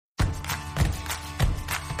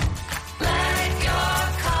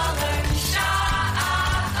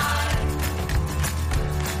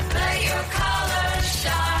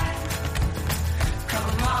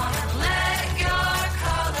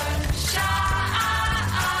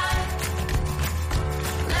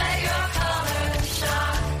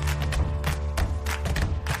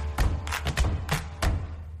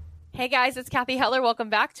Hey guys, it's Kathy Heller. Welcome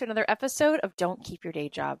back to another episode of Don't Keep Your Day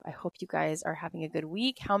Job. I hope you guys are having a good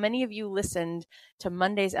week. How many of you listened to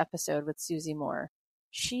Monday's episode with Susie Moore?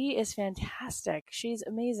 She is fantastic. She's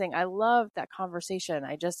amazing. I love that conversation.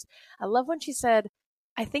 I love when she said,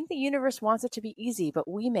 I think the universe wants it to be easy, but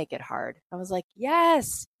we make it hard. I was like,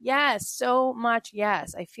 yes, so much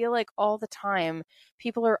yes. I feel like all the time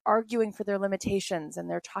people are arguing for their limitations and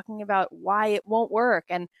they're talking about why it won't work.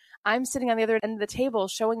 And I'm sitting on the other end of the table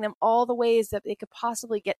showing them all the ways that they could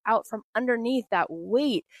possibly get out from underneath that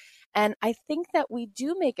weight. And I think that we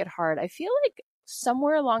do make it hard. I feel like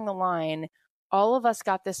somewhere along the line, all of us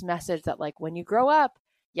got this message that like when you grow up,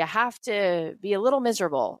 you have to be a little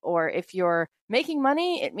miserable, or if you're making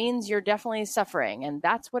money, it means you're definitely suffering. And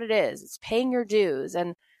that's what it is. It's paying your dues.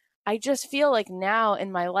 And I just feel like now in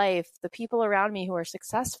my life, the people around me who are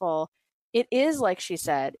successful, it is like she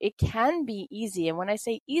said, it can be easy. And when I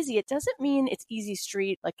say easy, it doesn't mean it's easy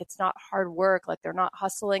street, like it's not hard work, like they're not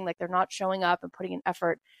hustling, like they're not showing up and putting in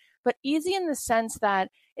effort, but easy in the sense that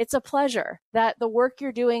it's a pleasure, that the work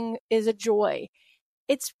you're doing is a joy.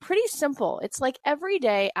 It's pretty simple. It's like every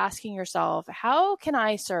day asking yourself, how can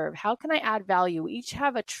I serve? How can I add value? We each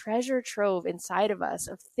have a treasure trove inside of us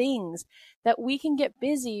of things that we can get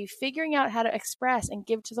busy figuring out how to express and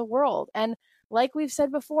give to the world. And like we've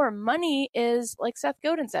said before, money is, like Seth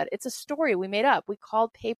Godin said, it's a story we made up. We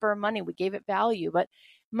called paper money. We gave it value, but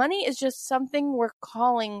money is just something we're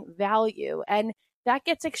calling value. And that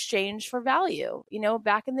gets exchanged for value. You know,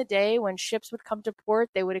 back in the day when ships would come to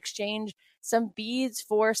port, they would exchange some beads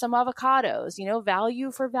for some avocados, you know,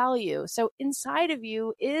 value for value. So inside of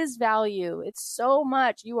you is value. It's so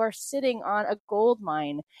much. You are sitting on a gold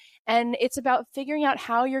mine, and it's about figuring out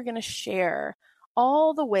how you're going to share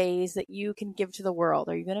all the ways that you can give to the world.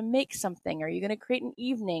 Are you going to make something? Are you going to create an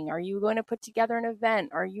evening? Are you going to put together an event?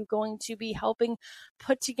 Are you going to be helping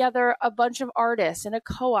put together a bunch of artists in a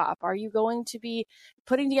co-op? Are you going to be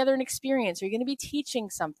putting together an experience? Are you going to be teaching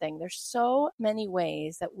something? There's so many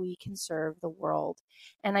ways that we can serve the world.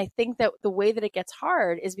 And I think that the way that it gets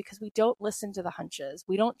hard is because we don't listen to the hunches.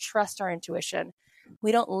 We don't trust our intuition.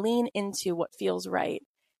 We don't lean into what feels right.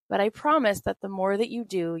 But I promise that the more that you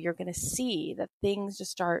do, you're going to see that things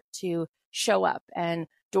just start to show up and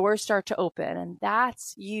doors start to open. And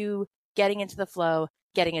that's you getting into the flow,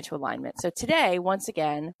 getting into alignment. So today, once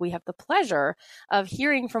again, we have the pleasure of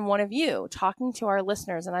hearing from one of you, talking to our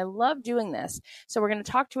listeners. And I love doing this. So we're going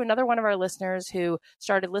to talk to another one of our listeners who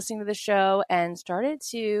started listening to the show and started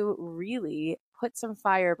to really put some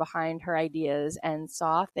fire behind her ideas and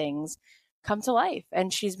saw things come to life.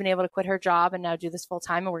 And she's been able to quit her job and now do this full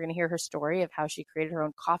time. And we're going to hear her story of how she created her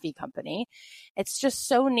own coffee company. It's just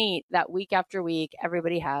so neat that week after week,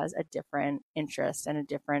 everybody has a different interest and a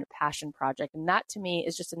different passion project. And that to me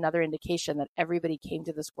is just another indication that everybody came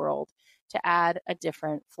to this world to add a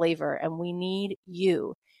different flavor. And we need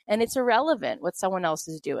you. And it's irrelevant what someone else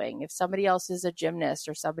is doing. If somebody else is a gymnast,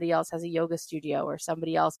 or somebody else has a yoga studio, or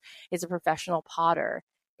somebody else is a professional potter,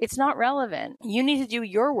 it's not relevant. You need to do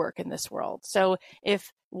your work in this world. So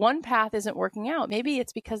if one path isn't working out, maybe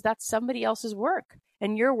it's because that's somebody else's work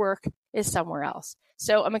and your work is somewhere else.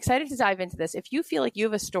 So I'm excited to dive into this. If you feel like you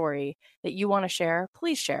have a story that you want to share,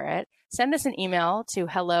 please share it. Send us an email to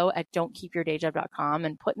hello@don'tkeepyourdayjob.com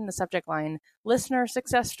and put in the subject line, listener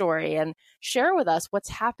success story, and share with us what's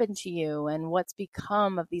happened to you and what's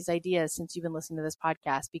become of these ideas since you've been listening to this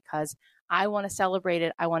podcast, because I want to celebrate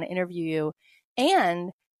it. I want to interview you.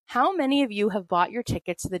 And how many of you have bought your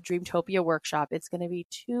tickets to the Dreamtopia workshop? It's going to be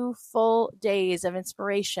 2 full days of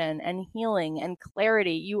inspiration and healing and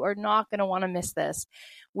clarity. You are not going to want to miss this.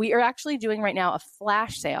 We are actually doing right now a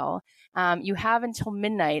flash sale. You have until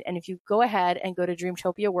midnight. And if you go ahead and go to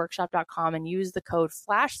dreamtopiaworkshop.com and use the code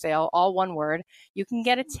flash sale, all one word, you can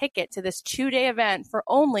get a ticket to this 2-day event for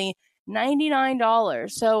only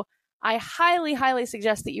 $99. So I highly, highly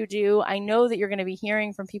suggest that you do. I know that you're going to be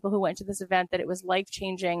hearing from people who went to this event that it was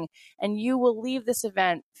life-changing, and you will leave this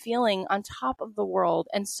event feeling on top of the world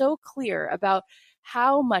and so clear about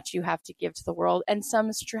how much you have to give to the world and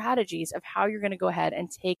some strategies of how you're going to go ahead and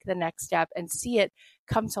take the next step and see it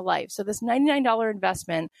come to life. So this $99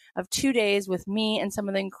 investment of 2 days with me and some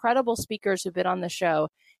of the incredible speakers who've been on the show,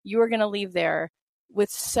 you are going to leave there with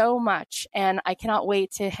so much. And I cannot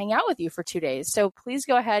wait to hang out with you for 2 days. So please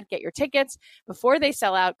go ahead, get your tickets before they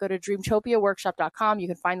sell out. Go to dreamtopiaworkshop.com. You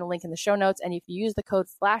can find the link in the show notes. And if you use the code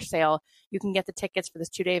flash sale, you can get the tickets for this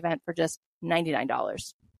 2-day event for just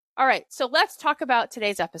 $99. All right. So let's talk about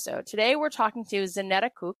today's episode. Today, we're talking to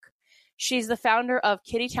Zanetta Cook. She's the founder of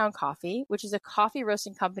Kittytown Coffee, which is a coffee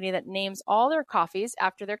roasting company that names all their coffees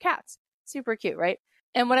after their cats. Super cute, right?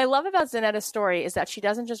 And what I love about Zanetta's story is that she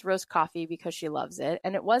doesn't just roast coffee because she loves it.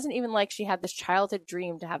 And it wasn't even like she had this childhood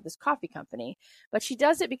dream to have this coffee company, but she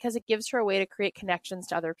does it because it gives her a way to create connections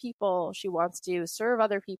to other people. She wants to serve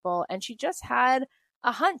other people. And she just had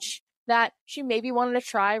a hunch that she maybe wanted to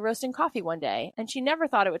try roasting coffee one day. And she never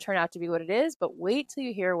thought it would turn out to be what it is, but wait till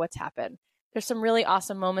you hear what's happened. There's some really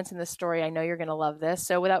awesome moments in this story. I know you're going to love this.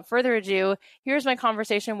 So without further ado, here's my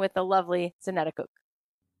conversation with the lovely Zanetta Cook.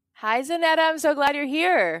 Hi, Zanetta. I'm so glad you're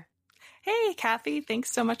here. Hey, Kathy.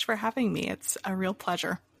 Thanks so much for having me. It's a real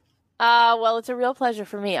pleasure. Well, it's a real pleasure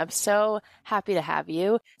for me. I'm so happy to have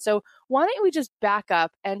you. So why don't we just back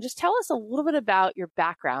up and just tell us a little bit about your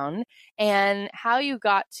background and how you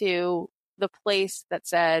got to the place that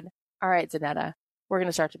said, all right, Zanetta, we're going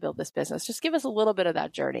to start to build this business. Just give us a little bit of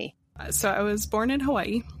that journey. So I was born in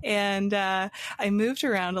Hawaii, and I moved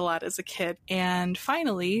around a lot as a kid. And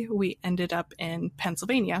finally, we ended up in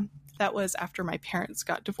Pennsylvania. That was after my parents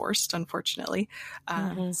got divorced, unfortunately.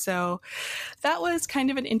 So that was kind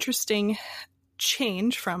of an interesting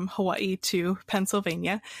change from Hawaii to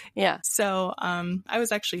Pennsylvania. Yeah. So I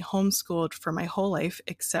was actually homeschooled for my whole life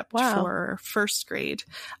except for first grade.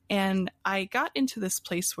 And I got into this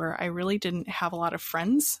place where I really didn't have a lot of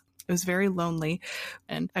friends. It was very lonely,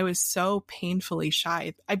 and I was so painfully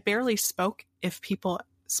shy. I barely spoke if people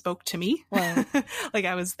spoke to me. Wow. Like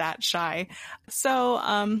I was that shy.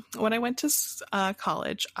 So when I went to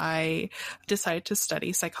college, I decided to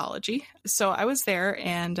study psychology. So I was there,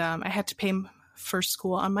 and I had to pay for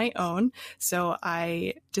school on my own. So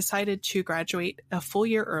I decided to graduate a full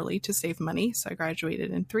year early to save money. So I graduated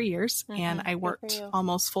in 3 years, and I worked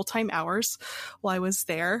almost full-time hours while I was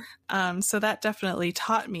there. So that definitely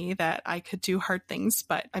taught me that I could do hard things,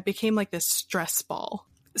 but I became like this stress ball.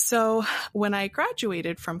 So when I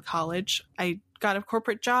graduated from college, I got a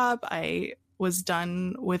corporate job. I was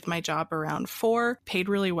done with my job around 4, paid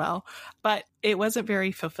really well, but it wasn't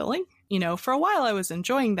very fulfilling. You know, for a while I was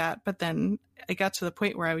enjoying that, but then I got to the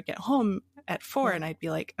point where I would get home at 4 and I'd be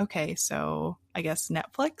like, okay, so I guess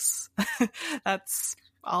Netflix. That's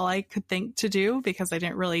all I could think to do because I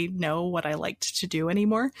didn't really know what I liked to do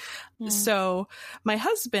anymore. So my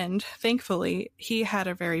husband, thankfully, he had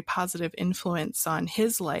a very positive influence on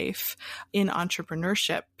his life in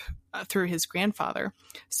entrepreneurship through his grandfather.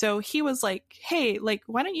 So he was like, hey, like,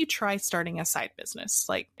 why don't you try starting a side business?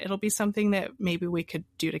 Like, it'll be something that maybe we could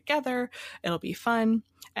do together. It'll be fun.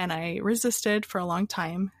 And I resisted for a long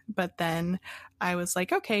time, but then I was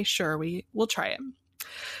like, okay, sure, we'll try it.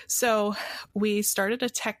 So we started a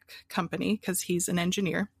tech company because he's an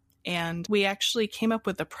engineer, and we actually came up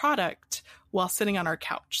with the product while sitting on our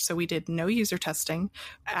couch. So we did no user testing,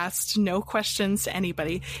 asked no questions to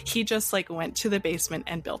anybody. He just like went to the basement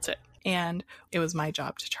and built it. And it was my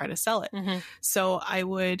job to try to sell it. So I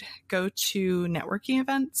would go to networking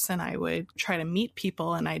events and I would try to meet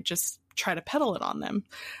people and I just try to peddle it on them.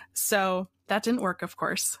 So that didn't work, of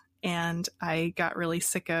course. And I got really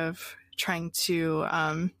sick of trying to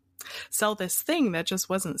sell this thing that just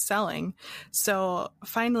wasn't selling. So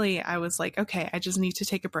finally I was like, okay, I just need to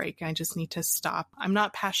take a break. I just need to stop. I'm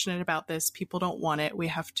not passionate about this. People don't want it. We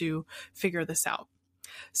have to figure this out.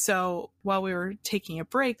 So while we were taking a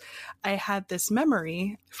break, I had this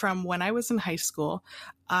memory from when I was in high school.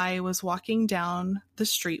 I was walking down the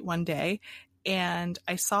street one day and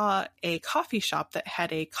I saw a coffee shop that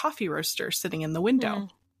had a coffee roaster sitting in the window.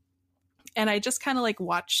 And I just kind of like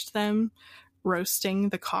watched them roasting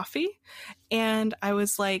the coffee. And I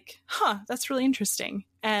was like, that's really interesting.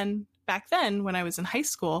 And back then when I was in high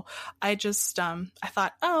school, I just, I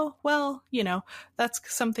thought, oh, well, you know, that's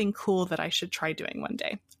something cool that I should try doing one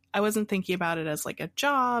day. I wasn't thinking about it as like a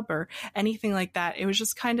job or anything like that. It was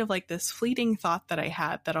just kind of like this fleeting thought that I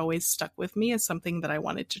had that always stuck with me as something that I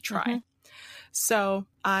wanted to try. So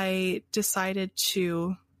I decided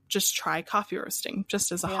to just try coffee roasting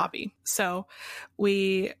just as a hobby. So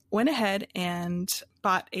we went ahead and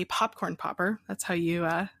bought a popcorn popper. That's how you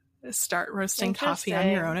start roasting coffee on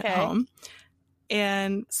your own at home,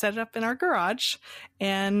 and set it up in our garage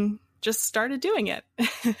and just started doing it.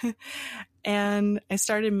 And I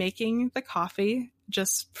started making the coffee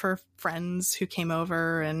just for friends who came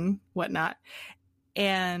over and whatnot.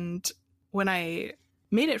 And when I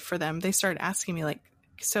made it for them, they started asking me like,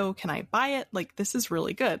 so can I buy it? Like, this is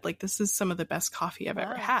really good. Like, this is some of the best coffee I've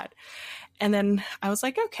ever had. And then I was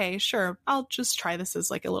like, okay, sure. I'll just try this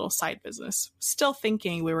as like a little side business. Still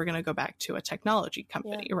thinking we were going to go back to a technology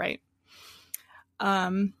company, right?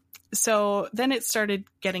 So then it started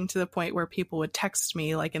getting to the point where people would text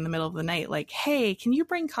me like in the middle of the night, like, hey, can you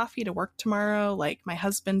bring coffee to work tomorrow? Like my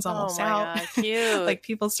husband's almost out. God, cute. Like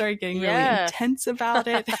people started getting really intense about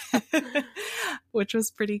it, which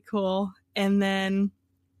was pretty cool. And then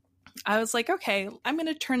I was like, okay, I'm going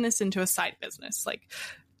to turn this into a side business. Like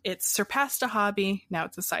it's surpassed a hobby. Now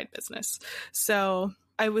it's a side business. So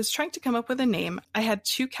I was trying to come up with a name. I had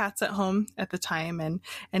 2 cats at home at the time, and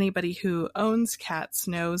anybody who owns cats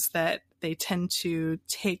knows that they tend to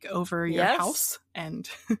take over your house. And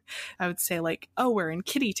I would say like, oh, we're in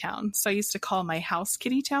Kitty Town. So I used to call my house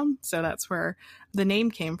Kitty Town. So that's where the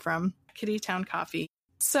name came from, Kitty Town Coffee.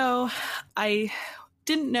 So I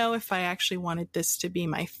didn't know if I actually wanted this to be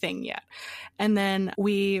my thing yet. And then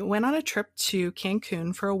we went on a trip to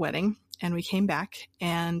Cancun for a wedding, and we came back,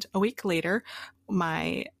 and a week later,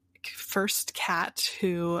 my first cat,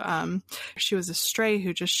 who she was a stray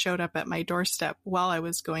who just showed up at my doorstep while I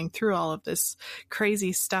was going through all of this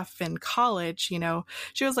crazy stuff in college. You know,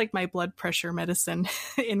 she was like my blood pressure medicine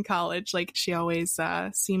in college. Like she always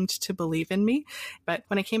seemed to believe in me. But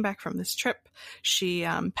when I came back from this trip, she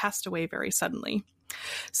passed away very suddenly.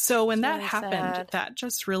 So when that happened, that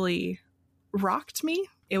just really rocked me.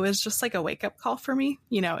 It was just like a wake up call for me.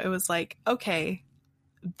 You know, it was like, okay,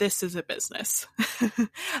 this is a business.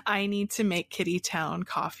 I need to make Kitty Town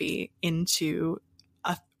Coffee into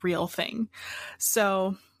a real thing.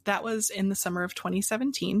 So that was in the summer of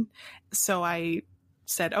 2017. So I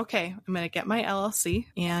said, okay, I'm going to get my LLC.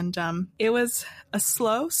 And it was a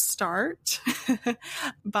slow start.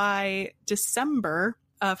 By December,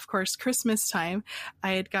 of course, Christmas time,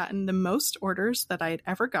 I had gotten the most orders that I had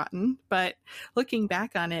ever gotten. But looking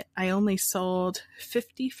back on it, I only sold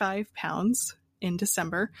 55 pounds in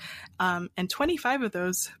December. And 25 of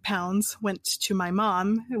those pounds went to my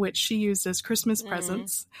mom, which she used as Christmas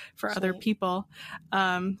presents for other people.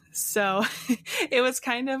 So it was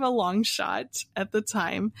kind of a long shot at the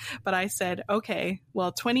time, but I said, okay,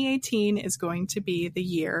 well, 2018 is going to be the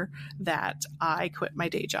year that I quit my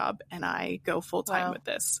day job and I go full time with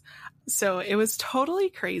this. So it was totally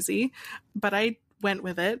crazy, but I went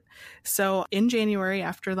with it. So in January,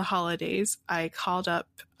 after the holidays, I called up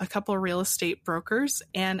a couple of real estate brokers,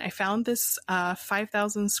 and I found this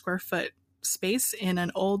 5,000 square foot space in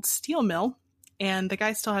an old steel mill. And the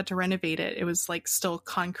guy still had to renovate it. It was like still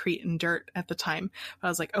concrete and dirt at the time. But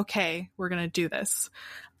I was like, okay, we're going to do this.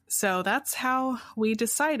 So that's how we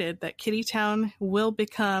decided that Kitty Town will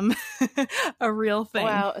become a real thing.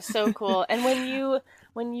 Wow, so cool. And when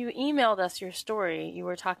you emailed us your story, you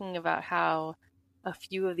were talking about how a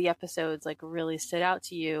few of the episodes like really stood out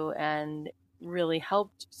to you and really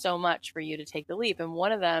helped so much for you to take the leap. And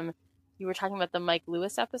one of them, you were talking about the Mike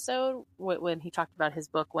Lewis episode when he talked about his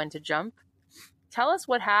book, When to Jump. Tell us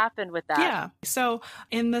what happened with that. Yeah. So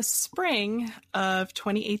in the spring of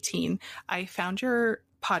 2018, I found your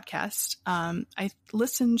podcast. I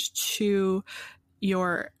listened to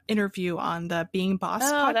your interview on the Being Boss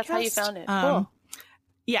podcast. Oh, that's how you found it. Cool.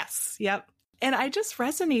 Yes. Yep. And I just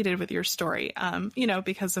resonated with your story, you know,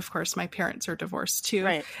 because of course my parents are divorced too.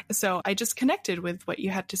 Right. So I just connected with what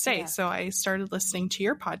you had to say. Yeah. So I started listening to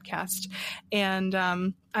your podcast, and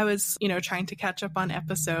I was, you know, trying to catch up on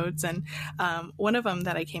episodes. And one of them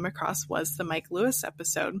that I came across was the Mike Lewis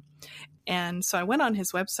episode. And so I went on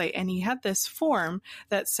his website, and he had this form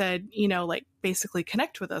that said, you know, like basically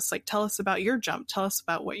connect with us, like tell us about your jump, tell us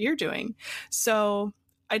about what you're doing. So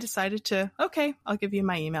I decided to, okay, I'll give you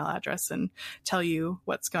my email address and tell you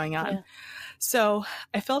what's going on. Yeah. So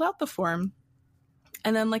I filled out the form.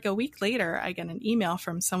 And then like a week later, I get an email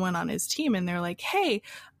from someone on his team, and they're like, hey,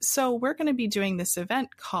 so we're going to be doing this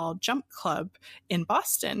event called Jump Club in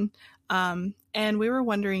Boston. And we were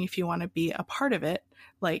wondering if you want to be a part of it,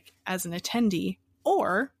 like as an attendee,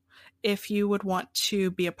 or if you would want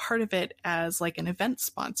to be a part of it as like an event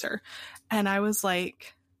sponsor. And I was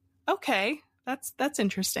like, okay. That's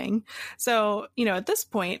interesting. So, you know, at this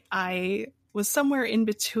point, I was somewhere in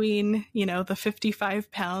between, you know, the 55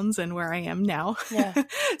 pounds and where I am now. Yeah.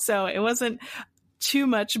 So it wasn't too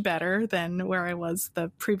much better than where I was the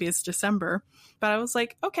previous December. But I was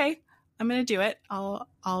like, okay, I'm going to do it.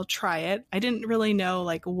 I'll try it. I didn't really know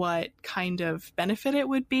like what kind of benefit it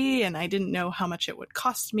would be, and I didn't know how much it would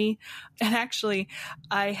cost me. And actually,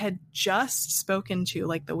 I had just spoken to,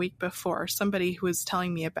 like the week before, somebody who was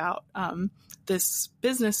telling me about this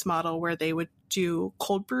business model where they would do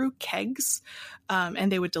cold brew kegs,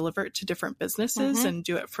 and they would deliver it to different businesses and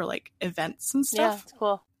do it for like events and stuff. Yeah, that's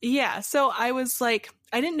cool. Yeah. So I was like,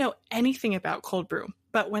 I didn't know anything about cold brew.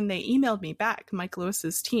 But when they emailed me back, Mike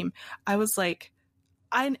Lewis's team, I was like,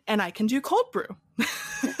 I can do cold brew.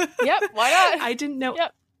 Yep, why not? I didn't know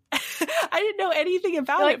I didn't know anything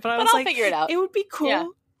about it, but I was I'll like, figure it out. It would be cool. Yeah.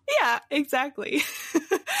 Yeah, exactly.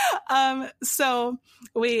 So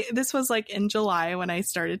this was like in July when I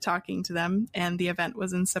started talking to them, and the event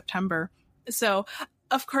was in September. So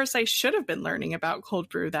of course I should have been learning about cold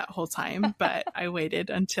brew that whole time, but I waited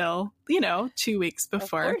until, 2 weeks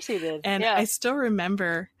before. Of course you did. And yeah. I still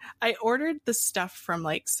remember I ordered the stuff from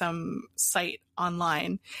like some site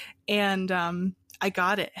online, and I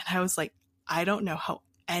got it, and I was like, I don't know how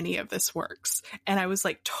any of this works. And I was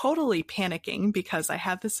like totally panicking because I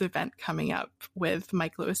had this event coming up with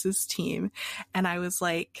Mike Lewis's team. And I was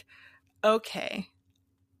like, okay,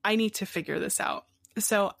 I need to figure this out.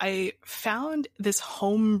 So I found this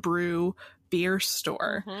homebrew beer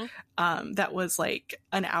store that was like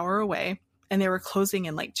an hour away, and they were closing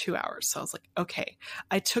in like 2 hours. So I was like, okay.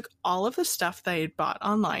 I took all of the stuff that I had bought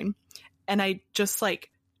online, and I just like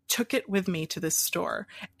took it with me to this store.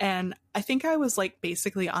 And I think I was like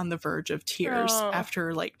basically on the verge of tears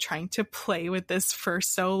after like trying to play with this for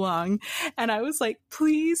so long. And I was like,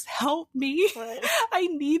 please help me. Right. I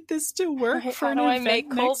need this to work for How an do I event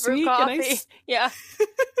make cold next brew week. coffee? Yeah.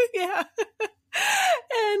 Yeah.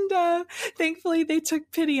 And thankfully they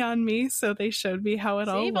took pity on me, so they showed me how it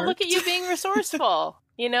all worked. But look at you being resourceful,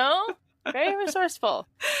 Very resourceful.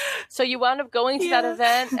 So you wound up going to that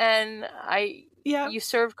event, and you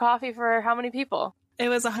served coffee for how many people? It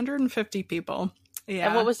was 150 people. Yeah.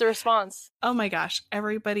 And what was the response? Oh my gosh,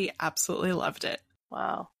 everybody absolutely loved it.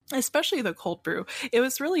 Wow. Especially the cold brew. It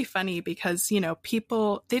was really funny because,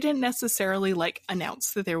 people, they didn't necessarily like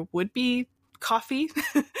announce that there would be coffee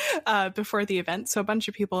before the event. So a bunch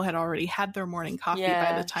of people had already had their morning coffee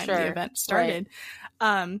by the time the event started.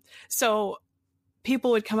 Right. So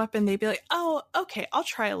people would come up and they'd be like, oh, okay, I'll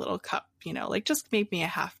try a little cup, like just make me a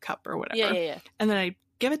half cup or whatever. Yeah. And then I'd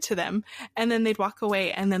give it to them, and then they'd walk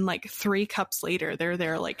away, and then like 3 cups later, they're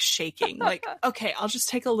there like shaking, like, okay, I'll just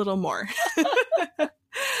take a little more.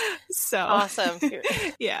 So awesome.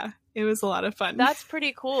 Yeah, it was a lot of fun. That's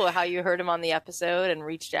pretty cool how you heard him on the episode and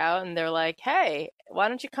reached out, and they're like, hey, why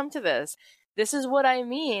don't you come to this? This is what I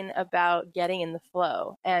mean about getting in the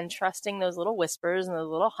flow and trusting those little whispers and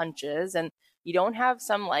those little hunches. And you don't have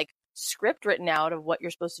some like script written out of what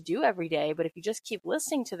you're supposed to do every day. But if you just keep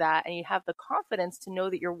listening to that and you have the confidence to know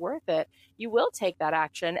that you're worth it, you will take that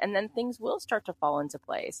action, and then things will start to fall into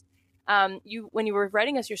place. When you were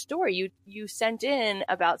writing us your story, you sent in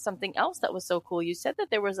about something else that was so cool. You said that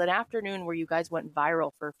there was an afternoon where you guys went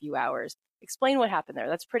viral for a few hours. Explain what happened there.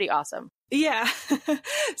 That's pretty awesome. Yeah.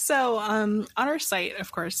 So on our site,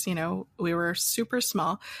 of course, we were super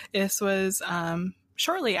small. This was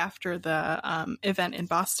shortly after the event in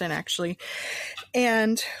Boston, actually.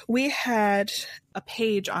 And we had a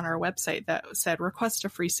page on our website that said, request a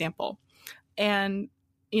free sample. And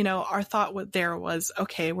our thought there was,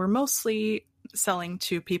 okay, we're mostly selling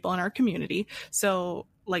to people in our community. So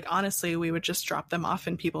like, honestly, we would just drop them off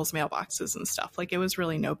in people's mailboxes and stuff. Like, it was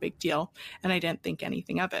really no big deal. And I didn't think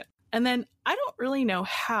anything of it. And then I don't really know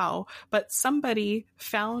how, but somebody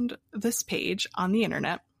found this page on the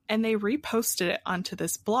internet, and they reposted it onto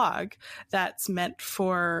this blog that's meant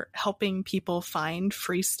for helping people find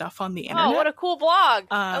free stuff on the internet. Oh, what a cool blog.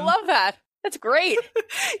 I love that. That's great.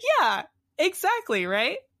 Yeah. Exactly,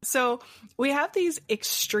 right? So we have these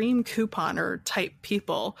extreme couponer type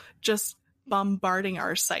people just bombarding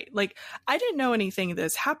our site. Like, I didn't know anything of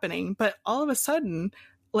this happening, but all of a sudden,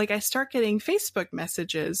 like, I start getting Facebook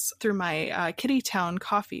messages through my Kitty Town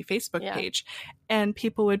Coffee Facebook page, and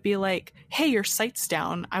people would be like, hey, your site's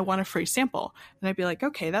down. I want a free sample. And I'd be like,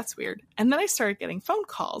 okay, that's weird. And then I started getting phone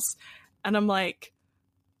calls, and I'm like,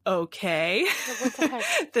 okay, what the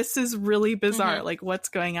heck? This is really bizarre. Mm-hmm. Like, what's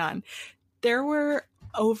going on? There were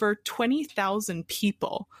over 20,000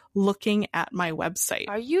 people looking at my website.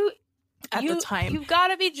 Are you at the time? You've got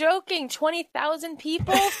to be joking. 20,000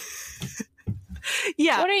 people?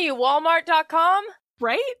 Yeah. What are you, Walmart.com?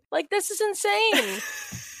 Right? Like, this is insane.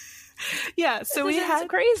 Yeah. So we had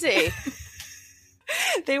crazy.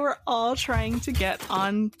 They were all trying to get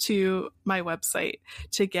onto my website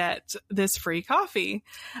to get this free coffee.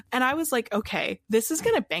 And I was like, okay, this is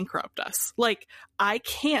going to bankrupt us. Like, I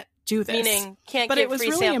can't do this. Meaning, can't give free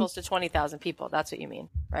really samples to 20,000 people. That's what you mean,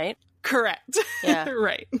 right? Correct. Yeah.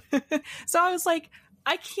 Right. So I was like,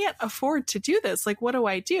 I can't afford to do this. Like, what do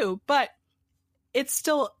I do? But it's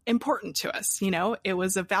still important to us. It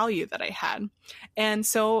was a value that I had. And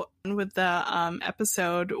so with the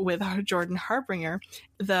episode with Jordan Harbinger,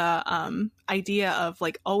 the idea of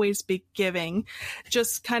like always be giving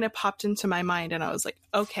just kind of popped into my mind. And I was like,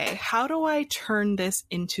 okay, how do I turn this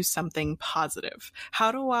into something positive?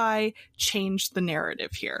 How do I change the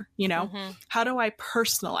narrative here? How do I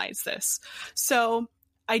personalize this? So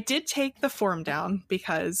I did take the form down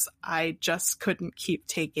because I just couldn't keep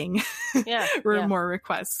taking more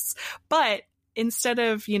requests. But instead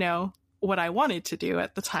of, what I wanted to do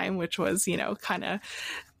at the time, which was, kind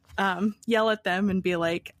of yell at them and be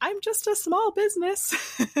like, I'm just a small business.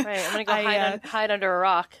 Right. I'm going to go hide under a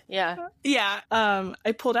rock. Yeah. Yeah.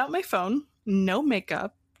 I pulled out my phone, no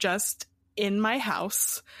makeup, just in my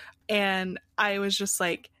house. And I was just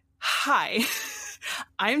like, hi.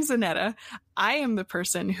 I'm Zanetta. I am the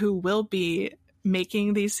person who will be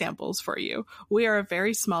making these samples for you. We are a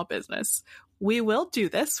very small business. We will do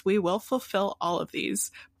this. We will fulfill all of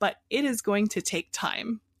these, but it is going to take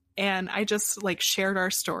time. And I just like shared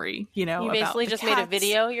our story, you basically about just cats. Made a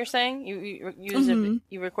video. You're saying you used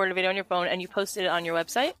you recorded a video on your phone and you posted it on your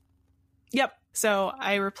website. Yep. So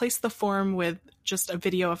I replaced the form with just a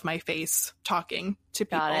video of my face talking to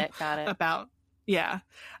people Got it. about. Yeah,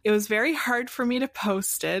 it was very hard for me to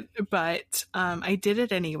post it, but I did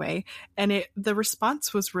it anyway. And the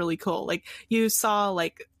response was really cool. Like you saw,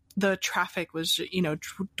 like the traffic was,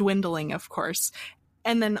 dwindling, of course.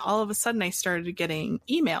 And then all of a sudden I started getting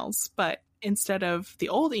emails, but instead of the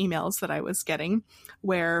old emails that I was getting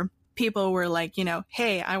where people were like,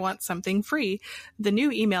 hey, I want something free. The new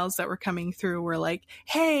emails that were coming through were like,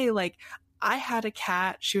 hey, like, I had a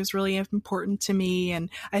cat. She was really important to me. And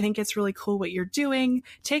I think it's really cool what you're doing.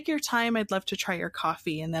 Take your time. I'd love to try your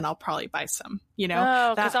coffee and then I'll probably buy some,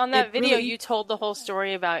 Oh, because on that video, you told the whole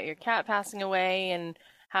story about your cat passing away and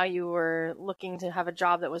how you were looking to have a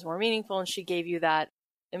job that was more meaningful. And she gave you that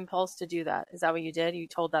impulse to do that. Is that what you did? You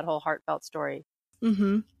told that whole heartfelt story.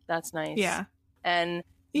 Mm-hmm. That's nice. Yeah. And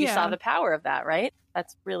you saw the power of that, right?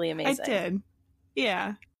 That's really amazing. I did.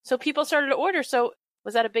 Yeah. So people started to order. So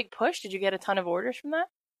was that a big push? Did you get a ton of orders from that?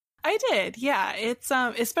 I did. Yeah. It's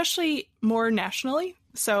especially more nationally.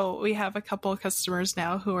 So we have a couple of customers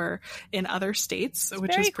now who are in other states,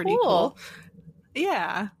 which is pretty cool.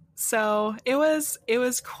 Yeah. So it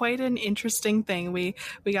was quite an interesting thing. We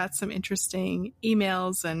got some interesting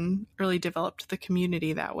emails and really developed the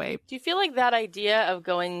community that way. Do you feel like that idea of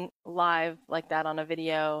going live like that on a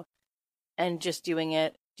video and just doing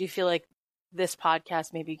it, do you feel like this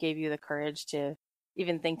podcast maybe gave you the courage to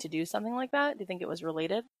even think to do something like that? Do you think it was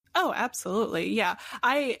related? Oh, absolutely. Yeah.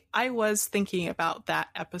 I was thinking about that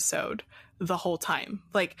episode the whole time.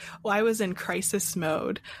 Like, I was in crisis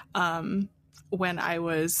mode when I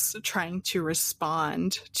was trying to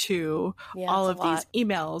respond to all of these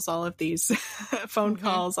emails, all of these phone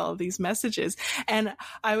calls, all of these messages. And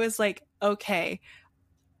I was like, okay,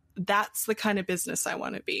 that's the kind of business I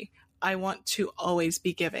want to be. I want to always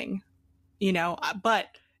be giving, but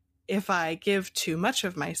if I give too much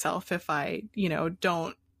of myself, if I,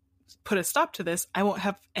 don't put a stop to this, I won't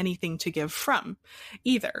have anything to give from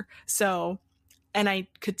either. So, and I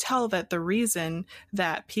could tell that the reason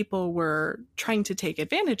that people were trying to take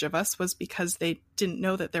advantage of us was because they didn't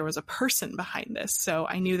know that there was a person behind this. So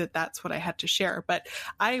I knew that that's what I had to share. But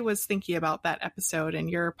I was thinking about that episode and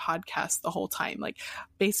your podcast the whole time. Like,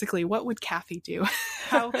 basically, what would Kathy do?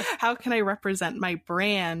 How can I represent my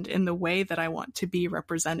brand in the way that I want to be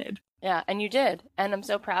represented? Yeah, and you did. And I'm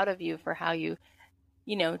so proud of you for how you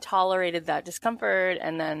tolerated that discomfort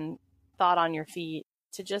and then thought on your feet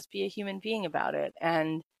to just be a human being about it.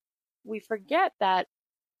 And we forget that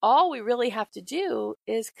all we really have to do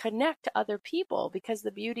is connect to other people, because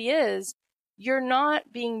the beauty is you're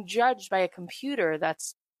not being judged by a computer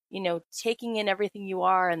that's, taking in everything you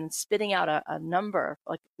are and spitting out a number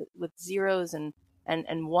like with zeros and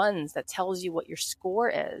ones that tells you what your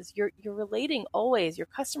score is. You're relating always. Your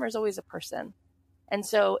customer is always a person. And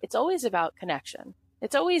so it's always about connection.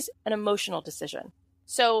 It's always an emotional decision.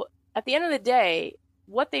 So at the end of the day,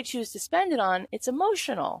 what they choose to spend it on, it's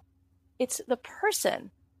emotional. It's the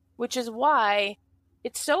person, which is why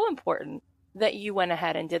it's so important that you went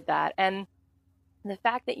ahead and did that. And the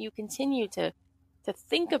fact that you continue to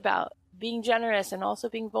think about being generous and also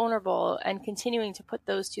being vulnerable and continuing to put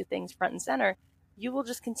those two things front and center, you will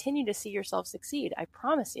just continue to see yourself succeed. I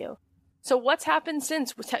promise you. So what's happened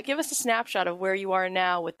since? Give us a snapshot of where you are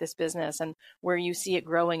now with this business and where you see it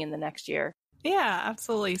growing in the next year. Yeah,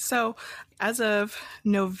 absolutely. So as of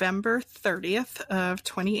November 30th of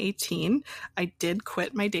 2018, I did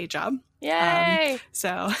quit my day job. Yay!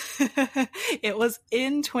 So it was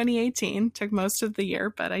in 2018, took most of the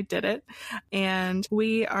year, but I did it. And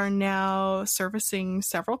we are now servicing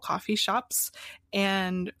several coffee shops,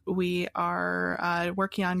 and we are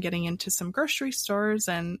working on getting into some grocery stores,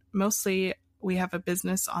 and mostly we have a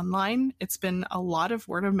business online. It's been a lot of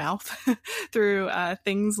word of mouth through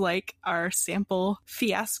things like our sample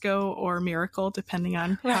fiasco or miracle, depending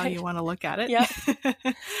on how you want to look at it.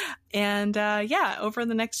 Yep. And yeah, over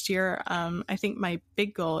the next year, I think my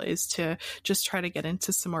big goal is to just try to get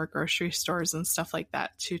into some more grocery stores and stuff like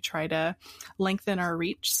that to try to lengthen our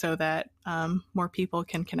reach so that more people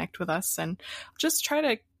can connect with us, and just try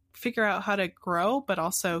to figure out how to grow, but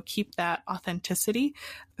also keep that authenticity.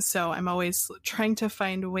 So I'm always trying to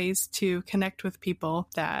find ways to connect with people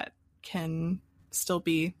that can still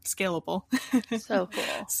be scalable. So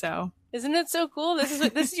cool. So isn't it so cool? This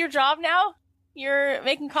is your job now? You're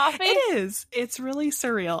making coffee? It is. It's really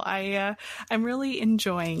surreal. I'm really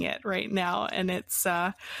enjoying it right now. And it's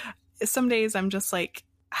some days I'm just like,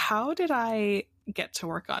 how did I get to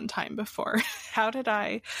work on time before? How did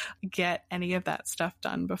I get any of that stuff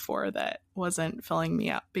done before that wasn't filling me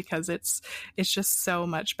up? Because it's just so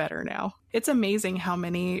much better now. It's amazing how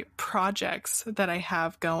many projects that I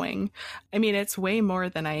have going. I mean, it's way more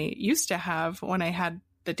than I used to have when I had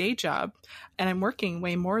the day job, and I'm working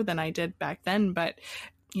way more than I did back then. But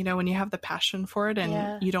you know, when you have the passion for it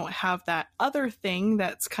and you don't have that other thing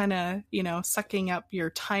that's kind of, you know, sucking up your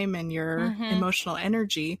time and your emotional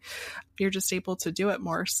energy, you're just able to do it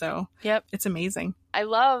more. So it's amazing. I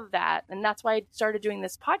love that. And that's why I started doing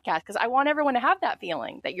this podcast, because I want everyone to have that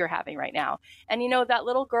feeling that you're having right now. And, you know, that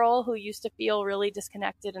little girl who used to feel really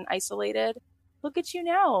disconnected and isolated, look at you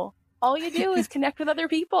now. All you do is connect with other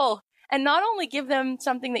people and not only give them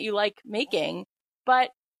something that you like making,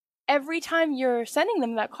 but every time you're sending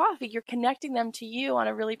them that coffee, you're connecting them to you on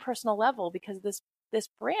a really personal level, because this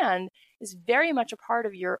brand is very much a part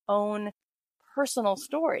of your own personal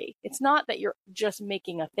story. It's not that you're just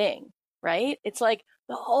making a thing, right? It's like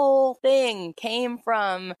the whole thing came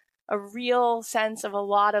from a real sense of a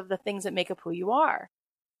lot of the things that make up who you are.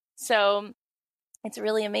 So it's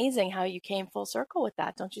really amazing how you came full circle with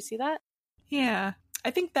that. Don't you see that? Yeah.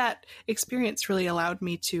 I think that experience really allowed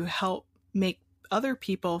me to help make other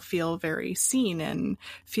people feel very seen and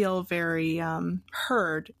feel very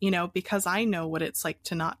heard, you know, because I know what it's like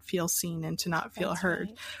to not feel seen and to not feel heard.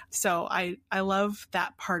 Right. So I love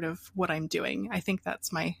that part of what I'm doing. I think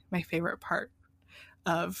that's my favorite part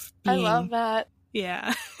of being. I love that.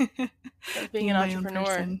 Yeah. being an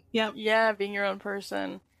entrepreneur. Yep. Yeah, being your own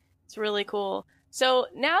person. It's really cool. So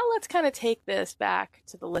now let's kind of take this back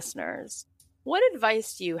to the listeners. What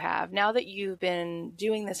advice do you have now that you've been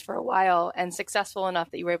doing this for a while and successful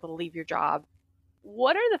enough that you were able to leave your job?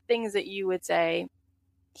 What are the things that you would say,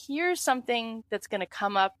 here's something that's going to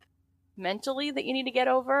come up mentally that you need to get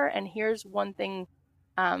over, and here's one thing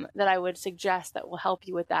that I would suggest that will help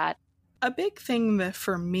you with that? A big thing that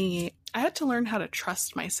for me, I had to learn how to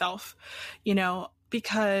trust myself, you know,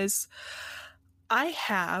 because I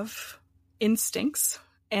have instincts,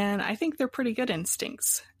 and I think they're pretty good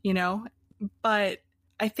instincts, you know. But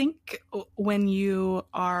I think when you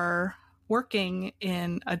are working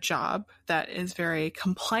in a job that is very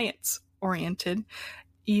compliance oriented,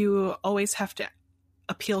 you always have to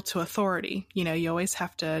appeal to authority. You know, you always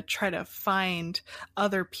have to try to find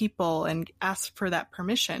other people and ask for that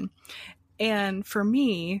permission. And for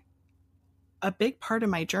me, a big part of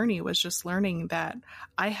my journey was just learning that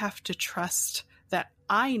I have to trust that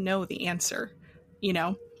I know the answer, you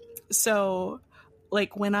know? So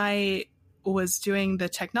like when I was doing the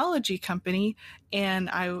technology company and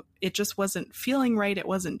it just wasn't feeling right. It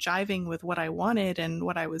wasn't jiving with what I wanted and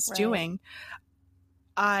what I was doing.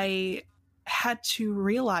 I had to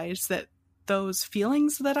realize that those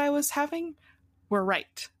feelings that I was having were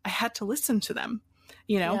right. I had to listen to them,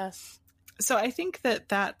 you know? Yes. So I think that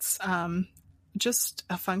that's just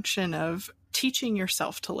a function of teaching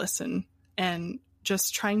yourself to listen and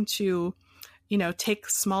just trying to, you know, take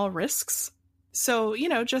small risks. So, you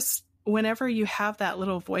know, just whenever you have that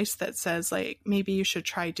little voice that says like, maybe you should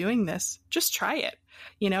try doing this, just try it,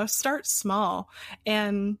 you know, start small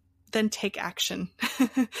and then take action.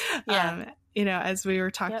 You know, as we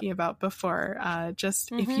were talking about before,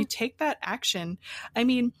 just if you take that action, I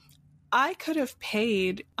mean, I could have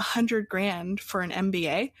paid $100,000 for an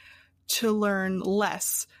MBA to learn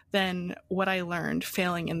less than what I learned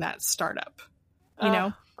failing in that startup, you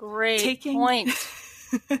know, great point.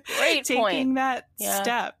 Great Taking point. that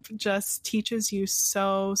step just teaches you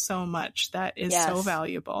so much that is so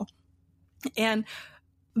valuable. And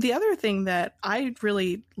the other thing that I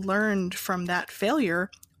really learned from that failure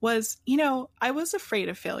was, I was afraid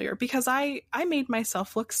of failure because I made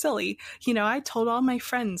myself look silly. I told all my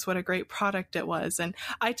friends what a great product it was. And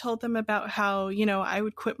I told them about how, I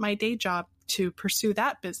would quit my day job to pursue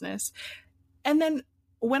that business. And then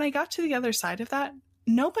when I got to the other side of that,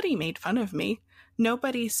 nobody made fun of me.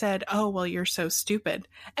 Nobody said, oh, well, you're so stupid.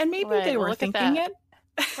 And maybe they were thinking it.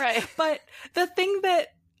 Right. But the thing that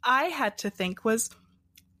I had to think was,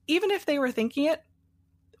 even if they were thinking it,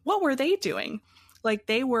 what were they doing? Like,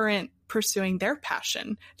 they weren't pursuing their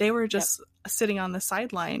passion. They were just sitting on the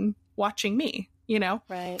sideline watching me,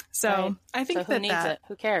 Right. So I think who needs it?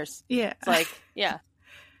 Who cares? Yeah. It's like,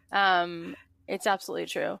 it's absolutely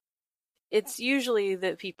true. It's usually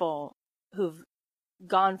the people who've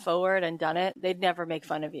gone forward and done it, they'd never make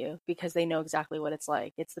fun of you because they know exactly what it's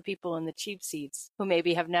like. It's the people in the cheap seats who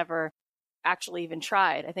maybe have never actually even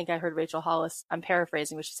tried. I think I heard Rachel Hollis, I'm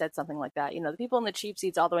paraphrasing, but she said something like that. The people in the cheap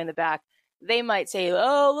seats all the way in the back, they might say,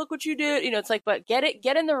 oh, look what you did. It's like, but get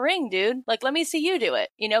in the ring, dude. Like, let me see you do it,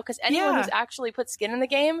 because anyone who's actually put skin in the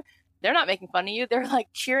game, they're not making fun of you. They're like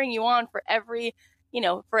cheering you on for every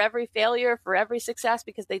failure, for every success,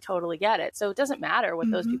 because they totally get it. So it doesn't matter what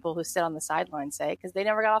those people who sit on the sidelines say, because they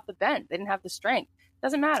never got off the bench. They didn't have the strength.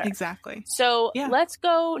 Doesn't matter. Exactly. So let's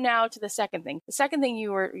go now to the second thing. The second thing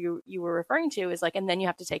you were referring to is like, and then you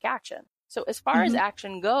have to take action. So as far as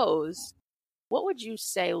action goes, what would you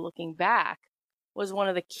say, looking back, was one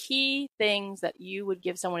of the key things that you would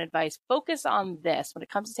give someone advice? Focus on this when it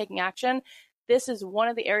comes to taking action. This is one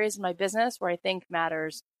of the areas in my business where I think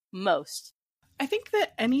matters most. I think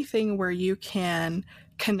that anything where you can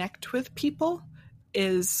connect with people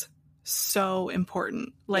is so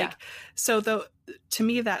important. So to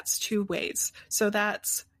me, that's two ways. So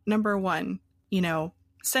that's number one,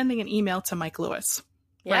 sending an email to Mike Lewis,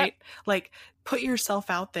 right? Like, put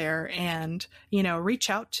yourself out there and, reach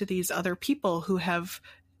out to these other people who have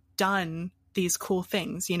done these cool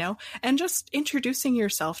things, and just introducing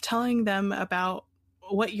yourself, telling them about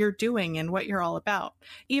what you're doing and what you're all about.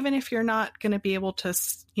 Even if you're not going to be able to,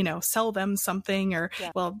 sell them something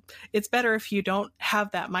well, it's better if you don't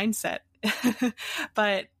have that mindset.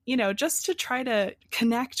 But, just to try to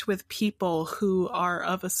connect with people who are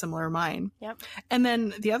of a similar mind. Yep. And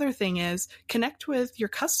then the other thing is connect with your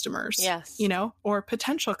customers, or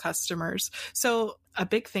potential customers. So a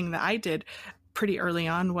big thing that I did pretty early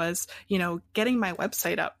on was, getting my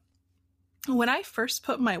website up. When I first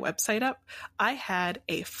put my website up, I had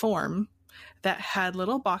a form that had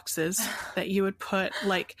little boxes that you would put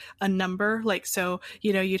like a number, so,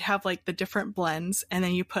 you'd have like the different blends, and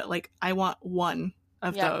then you put like, I want one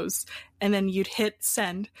of those, and then you'd hit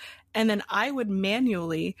send, and then I would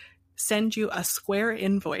manually send you a Square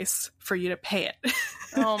invoice for you to pay it.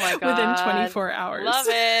 Oh my God. Within 24 hours. Love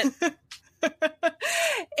it.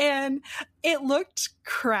 And it looked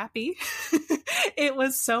crappy. It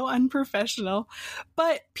was so unprofessional,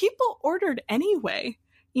 but people ordered anyway.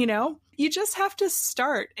 You just have to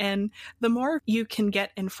start. And the more you can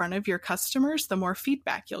get in front of your customers, the more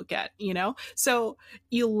feedback you'll get, so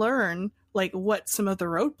you learn like what some of the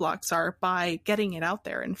roadblocks are by getting it out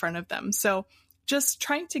there in front of them. So just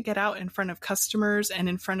trying to get out in front of customers and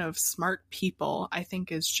in front of smart people, I think,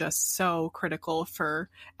 is just so critical for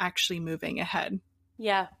actually moving ahead.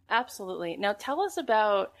 Yeah, absolutely. Now tell us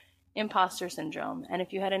about imposter syndrome, and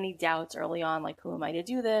if you had any doubts early on, like, who am I to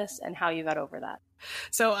do this, and how you got over that.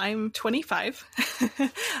 So I'm 25.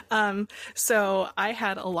 So I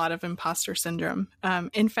had a lot of imposter syndrome.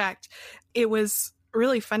 In fact, it was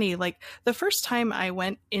really funny. Like, the first time I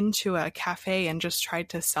went into a cafe and just tried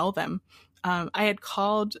to sell them, I had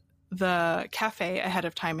called the cafe ahead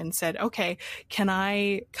of time and said, okay, can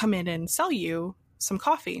I come in and sell you some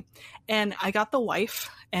coffee? And I got the wife,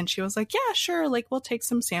 and she was like, yeah, sure. Like, we'll take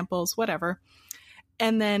some samples, whatever.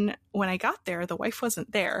 And then when I got there, the wife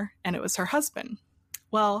wasn't there, and it was her husband.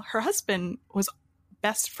 Well, her husband was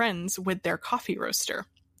best friends with their coffee roaster.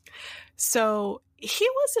 So he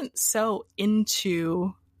wasn't so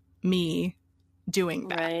into me doing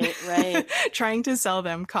that. Right. Trying to sell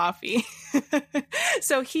them coffee.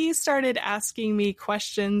 So he started asking me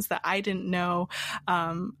questions that I didn't know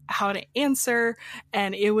how to answer.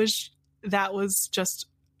 And that was just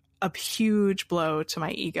a huge blow to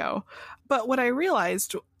my ego. But what I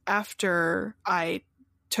realized after I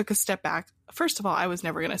took a step back, first of all, I was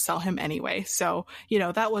never going to sell him anyway. So,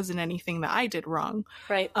 that wasn't anything that I did wrong.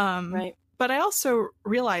 Right. Right. But I also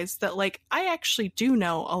realized that, like, I actually do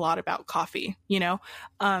know a lot about coffee, So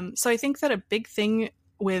I think that a big thing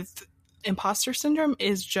with imposter syndrome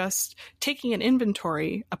is just taking an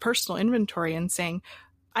inventory, a personal inventory, and saying,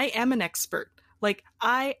 I am an expert. Like,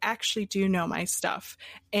 I actually do know my stuff.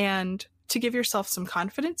 And to give yourself some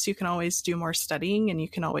confidence, you can always do more studying and you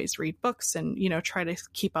can always read books and, try to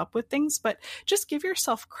keep up with things, but just give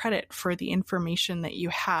yourself credit for the information that you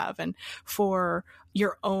have and for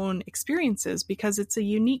your own experiences, because it's a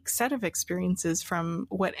unique set of experiences from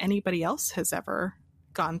what anybody else has ever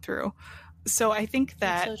gone through. So I think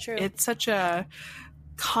that it's such a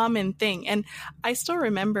common thing. And I still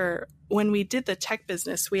remember when we did the tech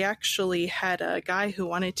business, we actually had a guy who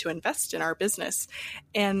wanted to invest in our business.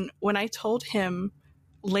 And when I told him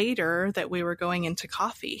later that we were going into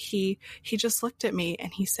coffee, he just looked at me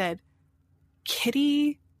and he said,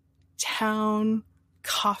 Kitty Town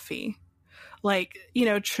Coffee. Like,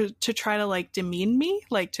 to try to like demean me,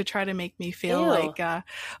 like to try to make me feel like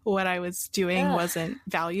what I was doing wasn't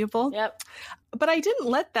valuable. Yep. But I didn't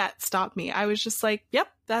let that stop me. I was just like, yep,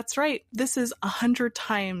 that's right. This is 100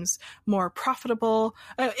 times more profitable,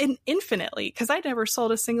 infinitely, because I never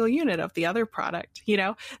sold a single unit of the other product.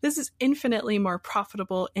 This is infinitely more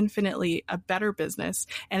profitable, infinitely a better business.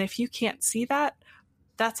 And if you can't see that,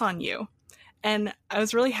 that's on you. And I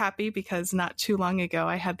was really happy because not too long ago,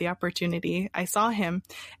 I had the opportunity. I saw him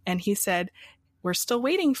and he said, we're still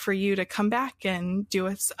waiting for you to come back and do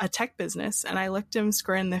a tech business. And I looked him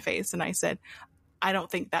square in the face and I said, I don't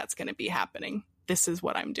think that's going to be happening. This is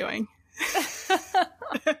what I'm doing.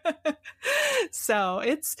 So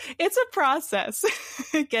it's a process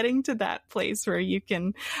getting to that place where you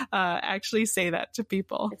can actually say that to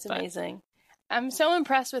people. It's amazing. I'm so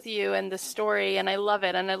impressed with you and the story, and I love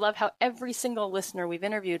it. And I love how every single listener we've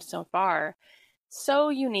interviewed so far, so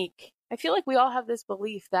unique. I feel like we all have this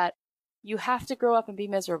belief that you have to grow up and be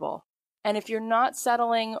miserable. And if you're not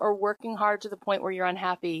settling or working hard to the point where you're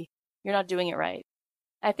unhappy, you're not doing it right.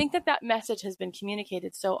 I think that message has been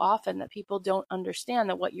communicated so often that people don't understand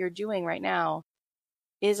that what you're doing right now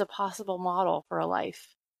is a possible model for a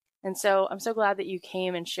life. And so I'm so glad that you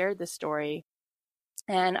came and shared this story.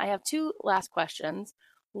 And I have two last questions.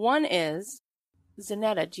 One is,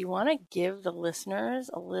 Zanetta, do you want to give the listeners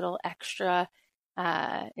a little extra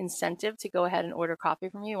incentive to go ahead and order coffee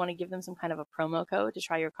from you? You want to give them some kind of a promo code to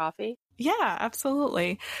try your coffee? Yeah,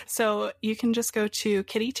 absolutely. So you can just go to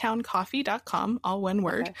kittytowncoffee.com, all one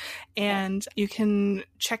word, and you can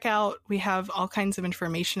check out, we have all kinds of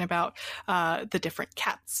information about the different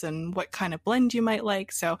cats and what kind of blend you might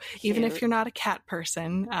like. So even if you're not a cat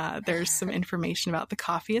person, there's some information about the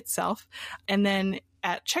coffee itself. And then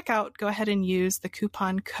at checkout, go ahead and use the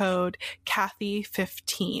coupon code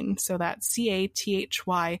Cathy15. So that's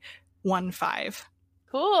CATHY 15.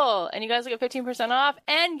 Cool. And you guys will get 15% off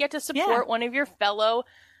and get to support one of your fellow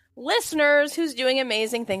listeners who's doing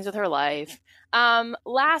amazing things with her life.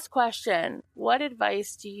 Last question. What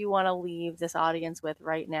advice do you want to leave this audience with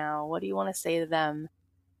right now? What do you want to say to them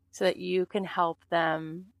so that you can help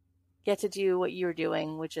them get to do what you're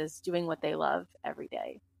doing, which is doing what they love every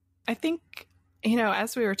day? I think,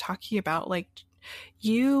 as we were talking about, like,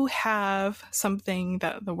 you have something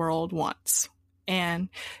that the world wants. And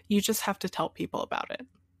you just have to tell people about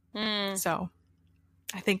it. So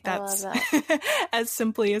I think that's as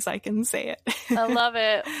simply as I can say it. I love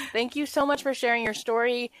it. Thank you so much for sharing your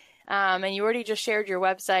story. And you already just shared your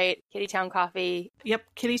website, Kitty Town Coffee. Yep,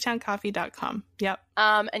 kittytowncoffee.com. Yep.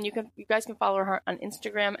 And you guys can follow her on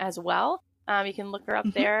Instagram as well. You can look her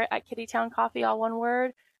up there at Kitty Town Coffee, all one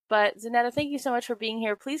word. But Zanetta, thank you so much for being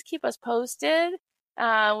here. Please keep us posted.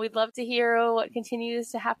 We'd love to hear what continues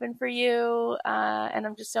to happen for you. And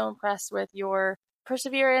I'm just so impressed with your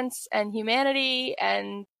perseverance and humanity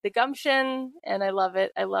and the gumption. And I love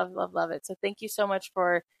it. I love it. So thank you so much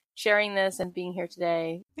for sharing this and being here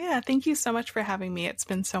today. Yeah, thank you so much for having me. It's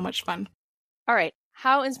been so much fun. All right.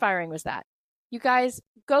 How inspiring was that? You guys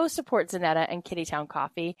go support Zanetta and Kitty Town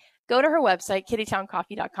Coffee. Go to her website,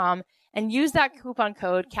 kittytowncoffee.com. and use that coupon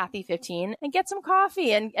code Cathy15 and get some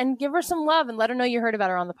coffee and give her some love and let her know you heard about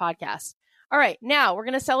her on the podcast. All right, now we're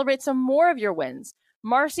going to celebrate some more of your wins.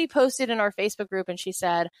 Marcy posted in our Facebook group and she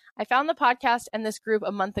said, I found the podcast and this group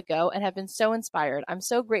a month ago and have been so inspired. I'm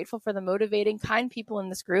so grateful for the motivating, kind people in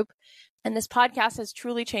this group. And this podcast has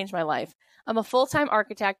truly changed my life. I'm a full-time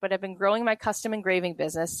architect, but I've been growing my custom engraving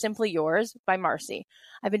business, Simply Yours by Marcy.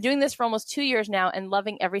 I've been doing this for almost 2 years now and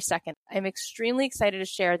loving every second. I'm extremely excited to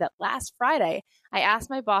share that last Friday, I asked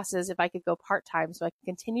my bosses if I could go part-time so I could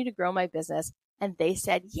continue to grow my business. And they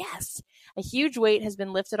said yes. A huge weight has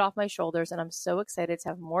been lifted off my shoulders, and I'm so excited to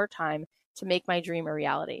have more time to make my dream a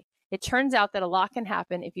reality. It turns out that a lot can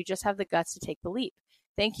happen if you just have the guts to take the leap.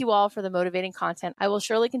 Thank you all for the motivating content. I will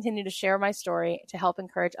surely continue to share my story to help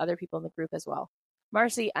encourage other people in the group as well.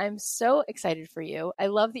 Marcy, I'm so excited for you. I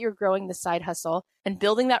love that you're growing the side hustle and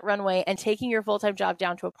building that runway, and taking your full-time job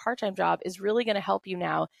down to a part-time job is really going to help you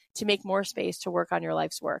now to make more space to work on your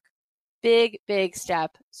life's work. Big, big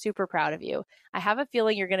step. Super proud of you. I have a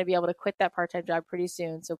feeling you're going to be able to quit that part-time job pretty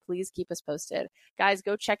soon, so please keep us posted. Guys,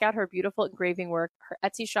 go check out her beautiful engraving work. Her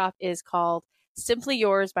Etsy shop is called Simply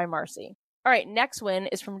Yours by Marcy. All right, next win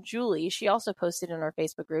is from Julie. She also posted in our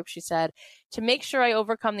Facebook group. She said, to make sure I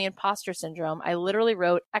overcome the imposter syndrome, I literally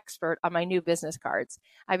wrote expert on my new business cards.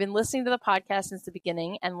 I've been listening to the podcast since the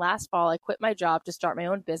beginning, and last fall I quit my job to start my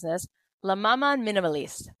own business, La Maman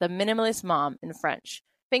Minimaliste, the minimalist mom in French.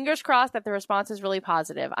 Fingers crossed that the response is really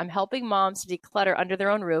positive. I'm helping moms to declutter under their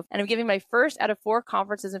own roof, and I'm giving my first out of 4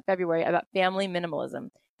 conferences in February about family minimalism.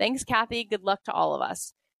 Thanks, Kathy. Good luck to all of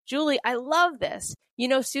us. Julie, I love this. You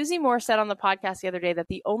know, Susie Moore said on the podcast the other day that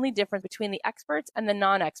the only difference between the experts and the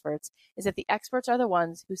non-experts is that the experts are the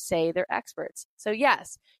ones who say they're experts. So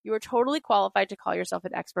yes, you are totally qualified to call yourself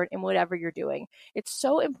an expert in whatever you're doing. It's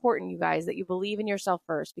so important, you guys, that you believe in yourself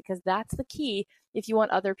first, because that's the key if you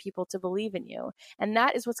want other people to believe in you. And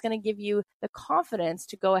that is what's going to give you the confidence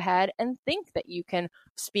to go ahead and think that you can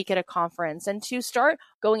speak at a conference and to start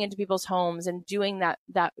going into people's homes and doing that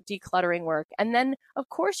decluttering work. And then, of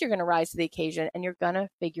course, you're going to rise to the occasion and you're going to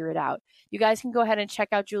figure it out. You guys can go ahead and check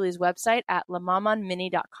out Julie's website at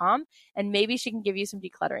lamamanmini.com, and maybe she can give you some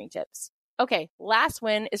decluttering tips. Okay, last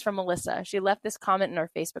win is from Melissa. She left this comment in our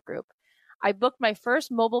Facebook group. I booked my first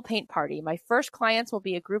mobile paint party. My first clients will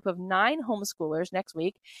be a group of 9 homeschoolers next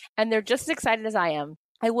week, and they're just as excited as I am.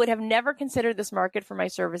 I would have never considered this market for my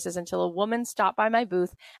services until a woman stopped by my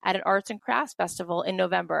booth at an arts and crafts festival in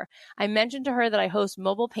November. I mentioned to her that I host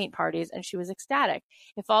mobile paint parties, and she was ecstatic.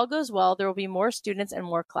 If all goes well, there will be more students and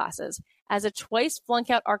more classes. As a twice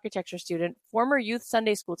flunk-out architecture student, former youth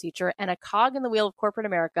Sunday school teacher, and a cog in the wheel of corporate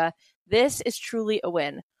America, this is truly a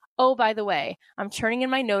win. Oh, by the way, I'm turning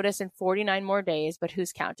in my notice in 49 more days, but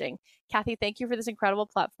who's counting? Kathy, thank you for this incredible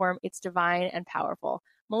platform. It's divine and powerful.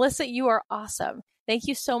 Melissa, you are awesome. Thank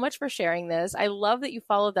you so much for sharing this. I love that you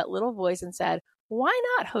followed that little voice and said, why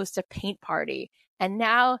not host a paint party? And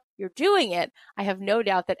now you're doing it. I have no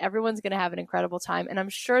doubt that everyone's going to have an incredible time, and I'm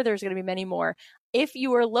sure there's going to be many more. If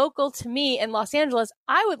you are local to me in Los Angeles,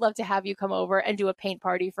 I would love to have you come over and do a paint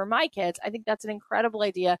party for my kids. I think that's an incredible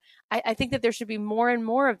idea. I think that there should be more and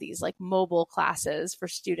more of these like mobile classes for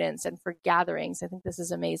students and for gatherings. I think this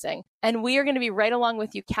is amazing. And we are going to be right along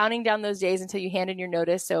with you, counting down those days until you hand in your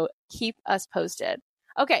notice. So keep us posted.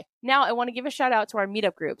 Okay, now I want to give a shout out to our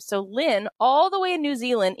meetup group. So Lynn, all the way in New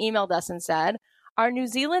Zealand, emailed us and said, our New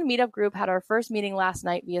Zealand meetup group had our first meeting last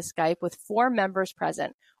night via Skype with 4 members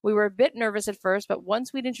present. We were a bit nervous at first, but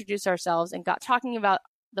once we'd introduced ourselves and got talking about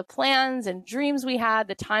the plans and dreams we had,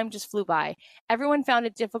 the time just flew by. Everyone found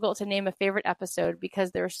it difficult to name a favorite episode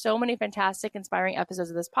because there are so many fantastic, inspiring episodes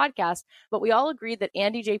of this podcast, but we all agreed that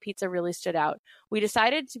Andy J. Pizza really stood out. We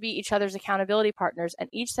decided to be each other's accountability partners and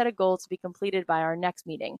each set a goal to be completed by our next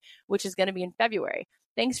meeting, which is going to be in February.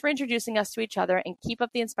 Thanks for introducing us to each other, and keep up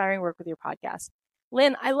the inspiring work with your podcast.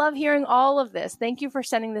 Lynn, I love hearing all of this. Thank you for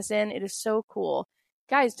sending this in. It is so cool.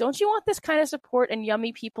 Guys, don't you want this kind of support and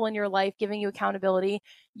yummy people in your life giving you accountability?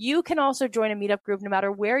 You can also join a meetup group no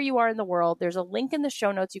matter where you are in the world. There's a link in the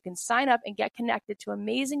show notes. You can sign up and get connected to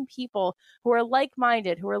amazing people who are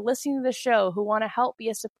like-minded, who are listening to the show, who want to help be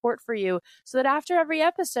a support for you, so that after every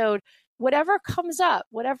episode, whatever comes up,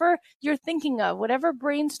 whatever you're thinking of, whatever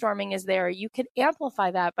brainstorming is there, you can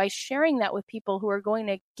amplify that by sharing that with people who are going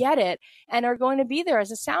to get it and are going to be there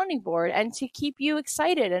as a sounding board and to keep you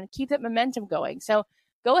excited and keep that momentum going. So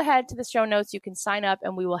go ahead to the show notes. You can sign up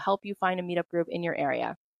and we will help you find a meetup group in your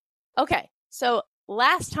area. Okay, so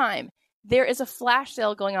last time, there is a flash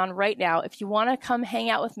sale going on right now. If you want to come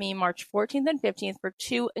hang out with me March 14th and 15th for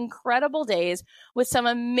 2 incredible days with some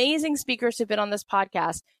amazing speakers who've been on this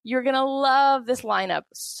podcast, you're going to love this lineup.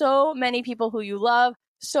 So many people who you love,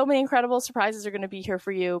 so many incredible surprises are going to be here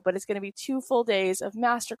for you, but it's going to be 2 full days of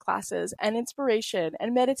master classes and inspiration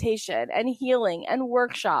and meditation and healing and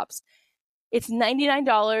workshops. It's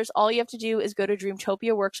 $99. All you have to do is go to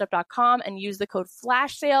dreamtopiaworkshop.com and use the code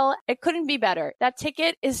flash sale. It couldn't be better. That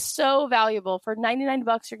ticket is so valuable. For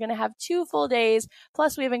 $99, you're going to have 2 full days.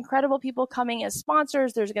 Plus, we have incredible people coming as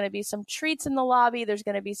sponsors. There's going to be some treats in the lobby. There's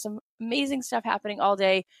going to be some amazing stuff happening all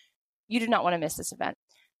day. You do not want to miss this event.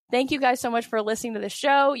 Thank you guys so much for listening to the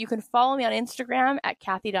show. You can follow me on Instagram at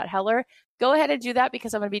Kathy.Heller. go ahead and do that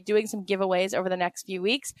because I'm going to be doing some giveaways over the next few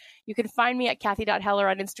weeks. You can find me at Kathy.Heller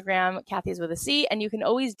on Instagram. Kathy's with a C. And you can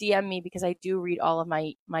always DM me because I do read all of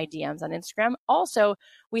my DMs on Instagram. Also,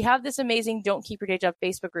 we have this amazing Don't Keep Your Day Job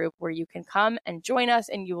Facebook group where you can come and join us,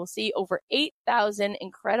 and you will see over 8,000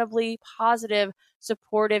 incredibly positive,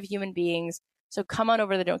 supportive human beings. So come on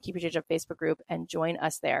over to the Don't Keep Your Day Job Facebook group and join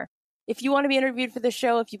us there. If you want to be interviewed for the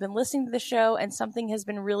show, if you've been listening to the show and something has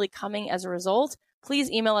been really coming as a result, please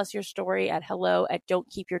email us your story at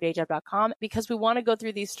hello@don'tkeepyourdayjob.com because we want to go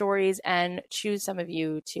through these stories and choose some of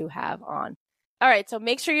you to have on. All right, so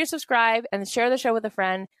make sure you subscribe and share the show with a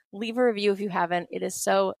friend. Leave a review if you haven't. It is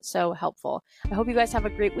so, so helpful. I hope you guys have a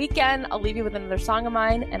great weekend. I'll leave you with another song of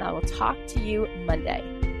mine, and I will talk to you Monday.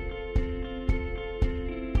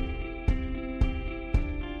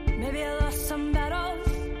 Maybe I lost some battles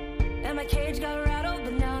and my cage got rattled,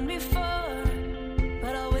 but now and before,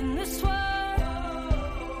 but I'll win this war.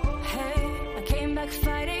 Hey, I came back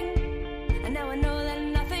fighting, and now I know that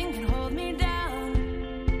nothing can hold me down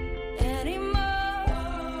anymore.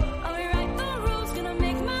 I'll rewrite the rules, gonna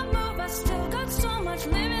make my move. I still got so much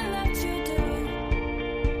living left to do.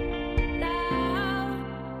 Now,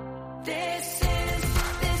 this is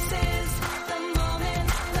the moment,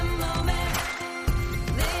 the moment.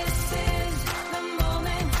 This is the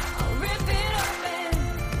moment. I'll rip it open.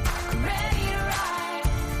 I'm ready to ride.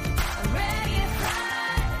 I'm ready to fly.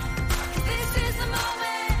 This is the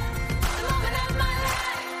moment of my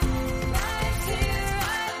life. Right here,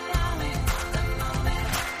 right now. The moment.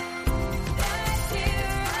 Right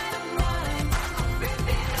here, right now. I'll rip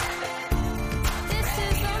it open. This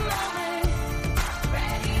is the moment.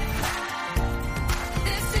 Ready to fly.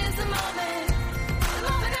 This is the moment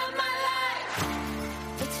of my life.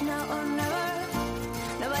 It's now or never.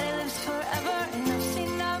 Nobody lives forever. Enough's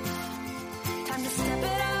enough. Time to step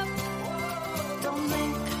it up. Don't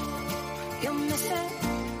blink. You'll miss it.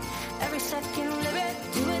 Every second, live it.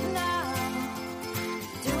 Do it now.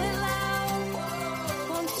 Do it loud.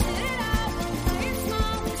 Won't sit it out. Won't play it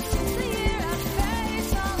small. Since the year I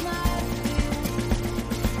face all my fears.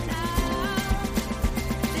 Now,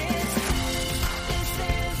 this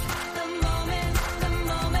is the moment, the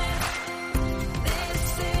moment. This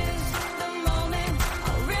is the moment.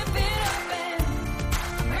 I'll rip it open.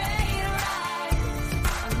 I'm ready to rise.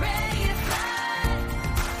 I'm ready to fly.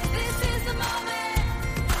 This is the moment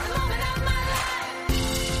of my life.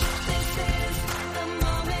 This is the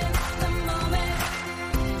moment, the moment.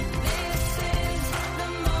 This is the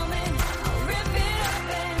moment. I'll rip it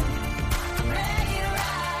open. I'm ready to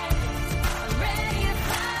rise. I'm ready to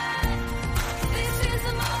fly. This is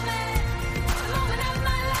the moment of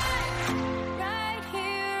my life. Right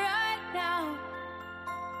here, right now.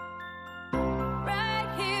 Right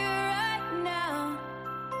here, right now.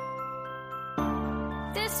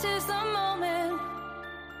 This is the moment.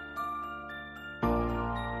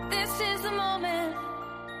 This is the moment.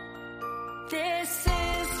 This